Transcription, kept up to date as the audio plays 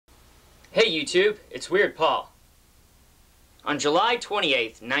Hey YouTube, it's Weird Paul. On July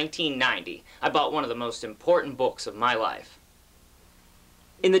 28th, 1990, I bought one of the most important books of my life.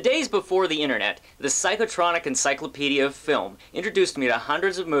 In the days before the internet, the Psychotronic Encyclopedia of Film introduced me to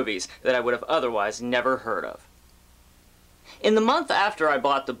hundreds of movies that I would have otherwise never heard of. In the month after I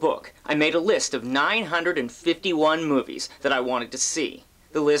bought the book, I made a list of 951 movies that I wanted to see.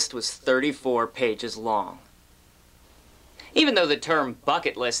 The list was 34 pages long. Even though the term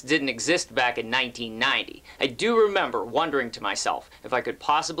bucket list didn't exist back in 1990, I do remember wondering to myself if I could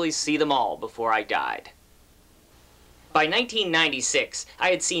possibly see them all before I died. By 1996, I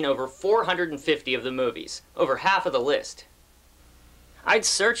had seen over 450 of the movies, over half of the list. I'd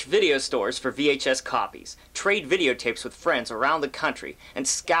search video stores for VHS copies, trade videotapes with friends around the country, and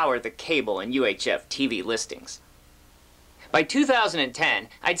scour the cable and UHF TV listings. By 2010,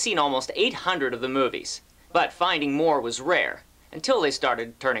 I'd seen almost 800 of the movies. But finding more was rare, until they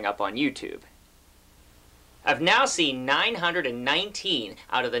started turning up on YouTube. I've now seen 919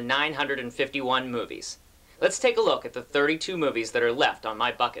 out of the 951 movies. Let's take a look at the 32 movies that are left on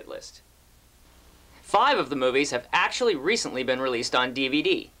my bucket list. 5 of the movies have actually recently been released on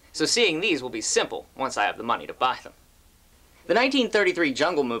DVD, so seeing these will be simple once I have the money to buy them. The 1933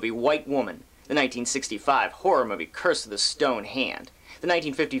 jungle movie White Woman, the 1965 horror movie Curse of the Stone Hand, the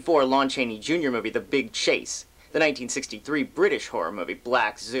 1954 Lon Chaney Jr. movie The Big Chase, the 1963 British horror movie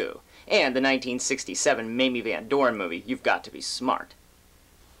Black Zoo, and the 1967 Mamie Van Doren movie You've Got to Be Smart.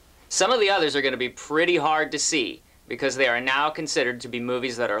 Some of the others are going to be pretty hard to see because they are now considered to be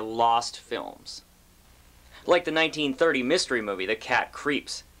movies that are lost films. Like the 1930 mystery movie The Cat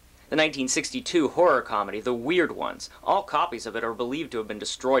Creeps, the 1962 horror comedy The Weird Ones, all copies of it are believed to have been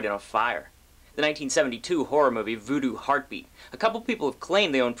destroyed in a fire. The 1972 horror movie Voodoo Heartbeat. A couple people have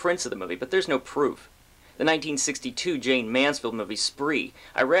claimed they own prints of the movie, but there's no proof. The 1962 Jane Mansfield movie Spree.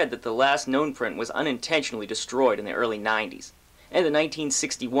 I read that the last known print was unintentionally destroyed in the early 90s. And the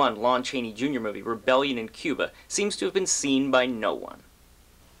 1961 Lon Chaney Jr. movie Rebellion in Cuba seems to have been seen by no one.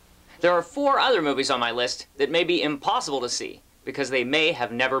 There are 4 other movies on my list that may be impossible to see, because they may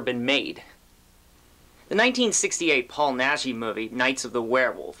have never been made. The 1968 Paul Naschy movie Nights of the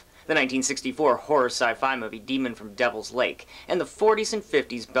Werewolf, the 1964 horror sci-fi movie Demon from Devil's Lake, and the 40s and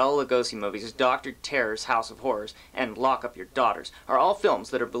 50s Bela Lugosi movies Dr. Terror's House of Horrors and Lock Up Your Daughters are all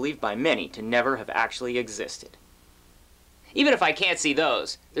films that are believed by many to never have actually existed. Even if I can't see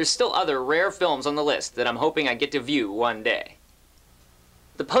those, there's still other rare films on the list that I'm hoping I get to view one day.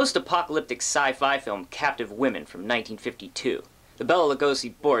 The post-apocalyptic sci-fi film Captive Women from 1952, the Bela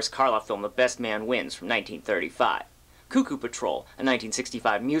Lugosi Boris Karloff film The Best Man Wins from 1935, Cuckoo Patrol, a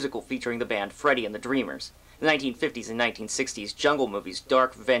 1965 musical featuring the band Freddie and the Dreamers, the 1950s and 1960s jungle movies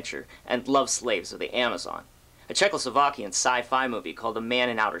Dark Venture and Love Slaves of the Amazon, a Czechoslovakian sci-fi movie called A Man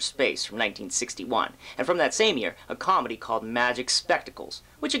in Outer Space from 1961, and from that same year, a comedy called Magic Spectacles,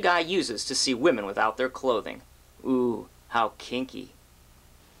 which a guy uses to see women without their clothing. Ooh, how kinky.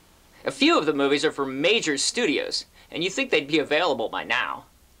 A few of the movies are from major studios, and you'd think they'd be available by now.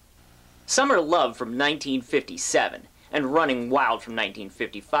 Summer Love from 1957, and Running Wild from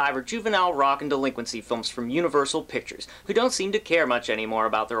 1955 are juvenile rock and delinquency films from Universal Pictures, who don't seem to care much anymore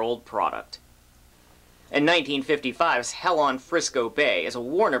about their old product. And 1955's Hell on Frisco Bay is a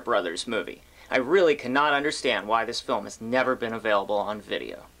Warner Brothers movie. I really cannot understand why this film has never been available on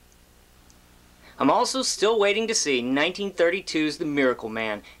video. I'm also still waiting to see 1932's The Miracle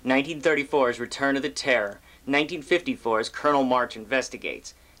Man, 1934's Return of the Terror, 1954's Colonel March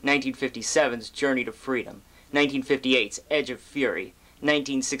Investigates, 1957's Journey to Freedom, 1958's Edge of Fury,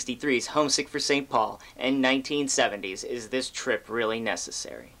 1963's Homesick for St. Paul, and 1970's Is This Trip Really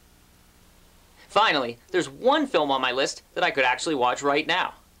Necessary? Finally, there's one film on my list that I could actually watch right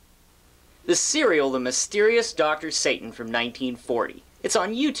now. The serial The Mysterious Dr. Satan from 1940. It's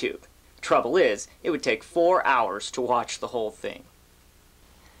on YouTube. Trouble is, it would take 4 hours to watch the whole thing.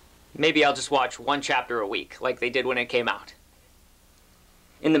 Maybe I'll just watch 1 chapter a week, like they did when it came out.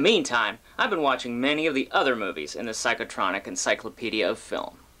 In the meantime, I've been watching many of the other movies in the Psychotronic Encyclopedia of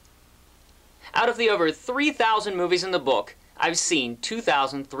Film. Out of the over 3,000 movies in the book, I've seen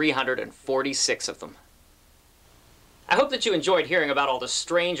 2,346 of them. I hope that you enjoyed hearing about all the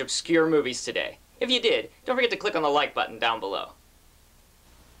strange, obscure movies today. If you did, don't forget to click on the like button down below.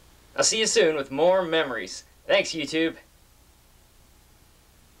 I'll see you soon with more memories. Thanks, YouTube.